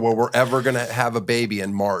scenario where we're ever going to have a baby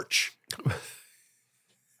in March.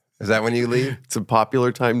 Is that when you leave? It's a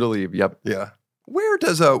popular time to leave. Yep. Yeah. Where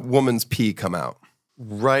does a woman's pee come out?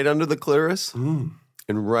 Right under the clitoris and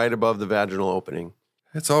right above the vaginal opening.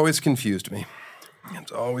 It's always confused me.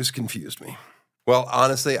 Well,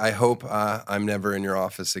 honestly, I hope I'm never in your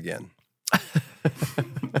office again.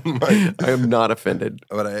 I am not offended.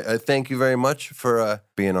 But I thank you very much for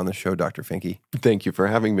being on the show, Dr. Finke. Thank you for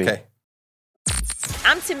having me. Okay.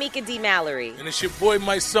 I'm Tamika D. Mallory. And it's your boy,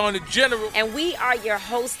 my son, the General. And we are your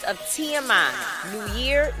hosts of TMI. New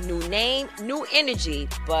year, new name, new energy,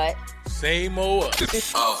 but same old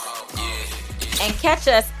us. Oh, yeah. And catch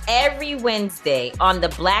us every Wednesday on the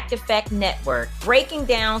Black Effect Network, breaking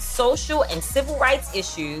down social and civil rights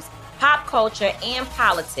issues, pop culture, and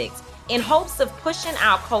politics in hopes of pushing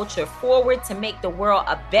our culture forward to make the world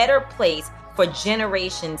a better place for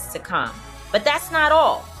generations to come. But that's not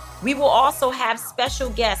all. We will also have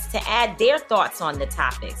special guests to add their thoughts on the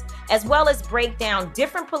topics, as well as break down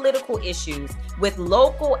different political issues with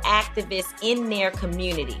local activists in their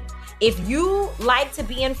community. If you like to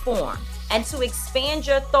be informed and to expand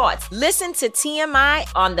your thoughts, listen to TMI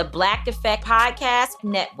on the Black Effect Podcast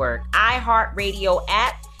Network, iHeartRadio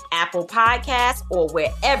app, Apple Podcasts, or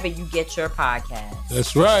wherever you get your podcasts.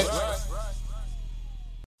 That's right.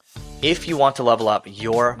 If you want to level up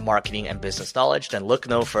your marketing and business knowledge, then look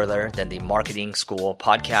no further than the Marketing School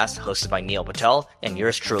podcast hosted by Neil Patel and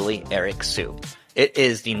yours truly, Eric Sue. It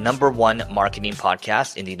is the #1 marketing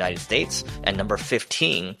podcast in the United States and number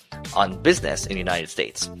 15 on business in the United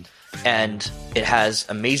States. And it has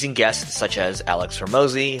amazing guests such as Alex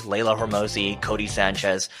Hormozi, Layla Hormozi, Cody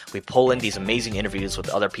Sanchez. We pull in these amazing interviews with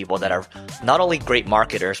other people that are not only great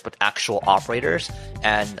marketers, but actual operators.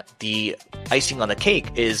 And the icing on the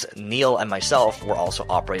cake is Neil and myself were also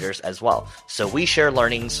operators as well. So we share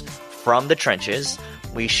learnings from the trenches.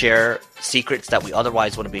 We share secrets that we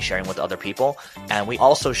otherwise wouldn't be sharing with other people. And we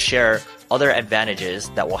also share other advantages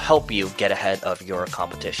that will help you get ahead of your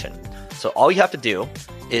competition. So all you have to do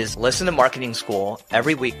is listen to Marketing School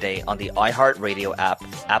every weekday on the iHeartRadio app,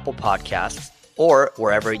 Apple Podcasts, or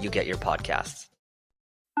wherever you get your podcasts.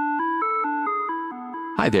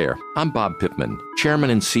 Hi there, I'm Bob Pittman,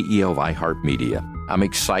 Chairman and CEO of iHeartMedia. I'm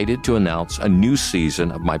excited to announce a new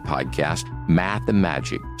season of my podcast, Math and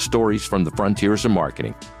Magic, Stories from the Frontiers of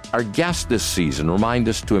Marketing. Our guests this season remind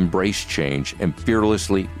us to embrace change and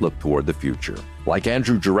fearlessly look toward the future. Like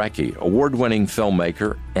Andrew Jarecki, award-winning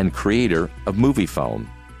filmmaker and creator of Movie Phone.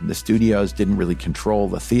 The studios didn't really control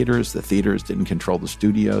the theaters didn't control the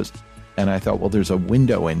studios. And I thought, well, there's a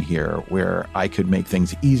window in here where I could make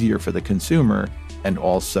things easier for the consumer and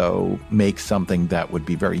also make something that would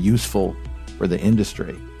be very useful for the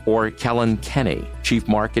industry. Or Kellen Kenny, Chief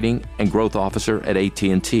Marketing and Growth Officer at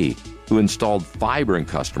AT&T, who installed fiber in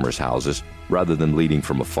customers' houses rather than leading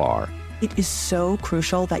from afar. It is so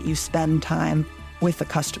crucial that you spend time with the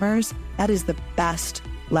customers. That is the best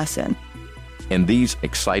lesson. In these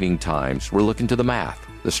exciting times, we're looking to the math,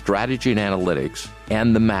 the strategy and analytics,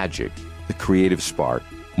 and the magic, the creative spark,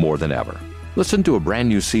 more than ever. Listen to a brand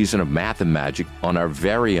new season of Math and Magic on our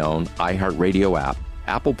very own iHeartRadio app,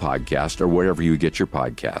 Apple Podcast, or wherever you get your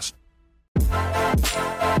podcast.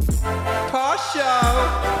 Tosh Show.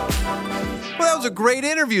 Well, that was a great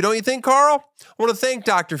interview, don't you think, Carl? I want to thank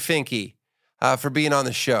Dr. Finke for being on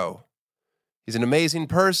the show. He's an amazing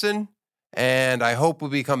person, and I hope we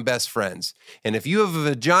become best friends. And if you have a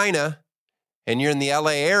vagina and you're in the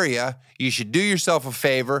LA area, you should do yourself a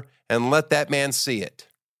favor and let that man see it.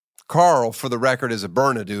 Carl, for the record, is a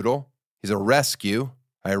Bernedoodle. He's a rescue.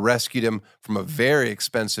 I rescued him from a very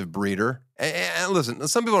expensive breeder. And listen,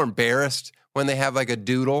 some people are embarrassed when they have like a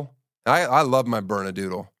doodle. I love my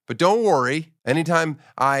Bernedoodle. But don't worry, anytime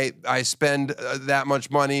I spend that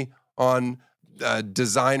much money on a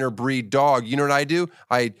designer breed dog, you know what I do?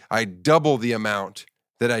 I double the amount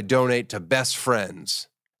that I donate to Best Friends.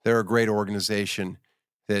 They're a great organization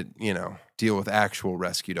that, deal with actual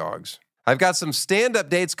rescue dogs. I've got some stand-up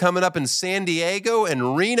dates coming up in San Diego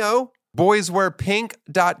and Reno.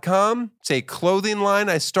 Boyswearpink.com. It's a clothing line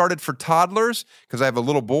I started for toddlers because I have a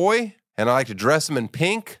little boy and I like to dress him in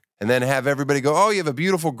pink and then have everybody go, oh, you have a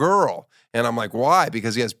beautiful girl. And I'm like, why?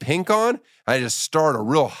 Because he has pink on? I just start a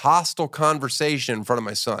real hostile conversation in front of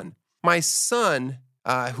my son. My son,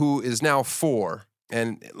 who is now 4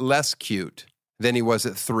 and less cute than he was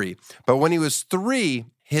at 3. But when he was 3,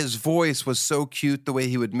 his voice was so cute, the way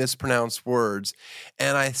he would mispronounce words.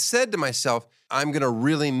 And I said to myself, I'm going to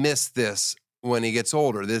really miss this when he gets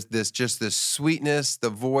older, this sweetness, the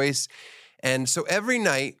voice. And so every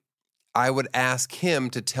night I would ask him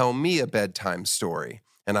to tell me a bedtime story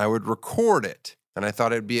and I would record it. And I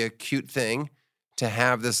thought it'd be a cute thing to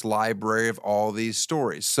have this library of all these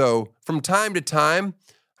stories. So from time to time,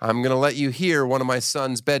 I'm going to let you hear one of my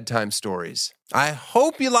son's bedtime stories. I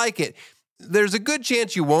hope you like it. There's a good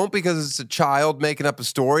chance you won't because it's a child making up a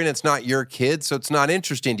story and it's not your kid, so it's not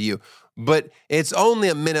interesting to you. But it's only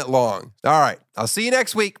a minute long. All right, I'll see you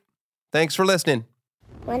next week. Thanks for listening.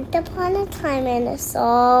 Once upon a time in a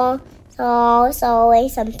so away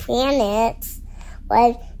some planets,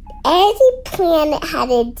 but every planet had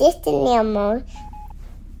a distant animal.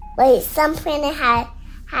 Like some planet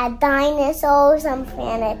had dinosaurs, some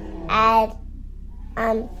planet had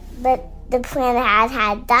but the planet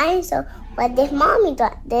had dinosaurs. But this mommy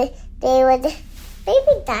thought they were the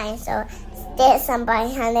baby dinosaurs. Some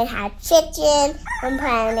planet had chicken, some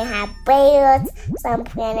planet had bears, some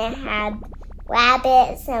planet had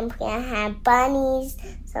rabbits, some planet had bunnies,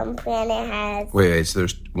 some planet had... Wait, so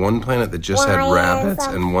there's one planet that just had rabbits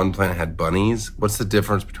and one planet had bunnies? What's the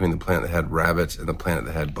difference between the planet that had rabbits and the planet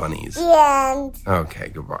that had bunnies? The end. Okay,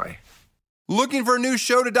 goodbye. Looking for a new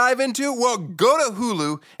show to dive into? Well, go to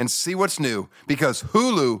Hulu and see what's new, because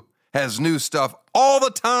Hulu has new stuff all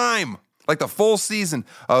the time. Like the full season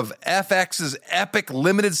of FX's epic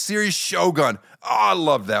limited series Shogun. Oh, I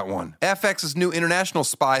love that one. FX's new international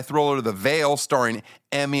spy thriller The Veil, starring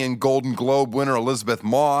Emmy and Golden Globe winner Elizabeth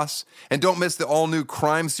Moss. And don't miss the all-new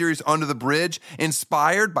crime series Under the Bridge,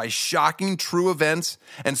 inspired by shocking true events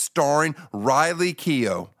and starring Riley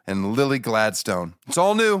Keough and Lily Gladstone. It's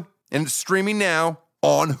all new and it's streaming now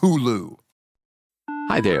on Hulu.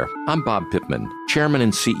 Hi there, I'm Bob Pittman, Chairman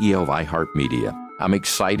and CEO of iHeartMedia. I'm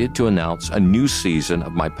excited to announce a new season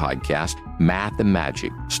of my podcast, Math and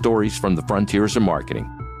Magic, Stories from the Frontiers of Marketing.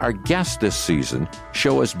 Our guests this season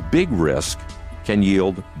show us big risk can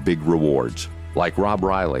yield big rewards, like Rob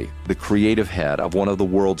Riley, the creative head of one of the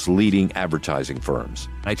world's leading advertising firms.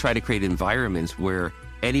 I try to create environments where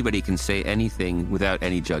anybody can say anything without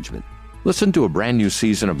any judgment. Listen to a brand new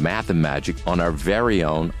season of Math and Magic on our very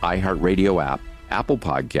own iHeartRadio app, Apple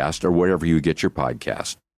Podcast, or wherever you get your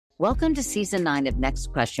podcast. Welcome to Season 9 of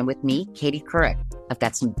Next Question with me, Katie Couric. I've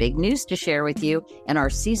got some big news to share with you in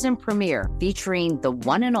our season premiere featuring the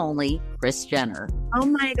one and only Kris Jenner. Oh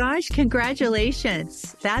my gosh,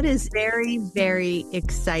 congratulations. That is very, very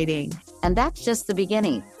exciting. And that's just the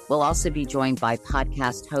beginning. We'll also be joined by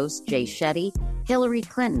podcast host Jay Shetty, Hillary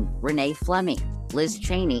Clinton, Renee Fleming, Liz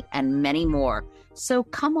Cheney, and many more. So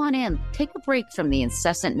come on in, take a break from the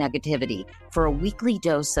incessant negativity for a weekly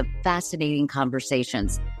dose of fascinating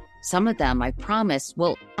conversations. Some of them, I promise,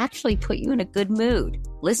 will actually put you in a good mood.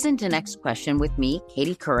 Listen to Next Question with me,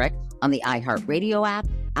 Katie Couric, on the iHeartRadio app,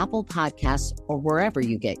 Apple Podcasts, or wherever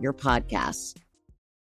you get your podcasts.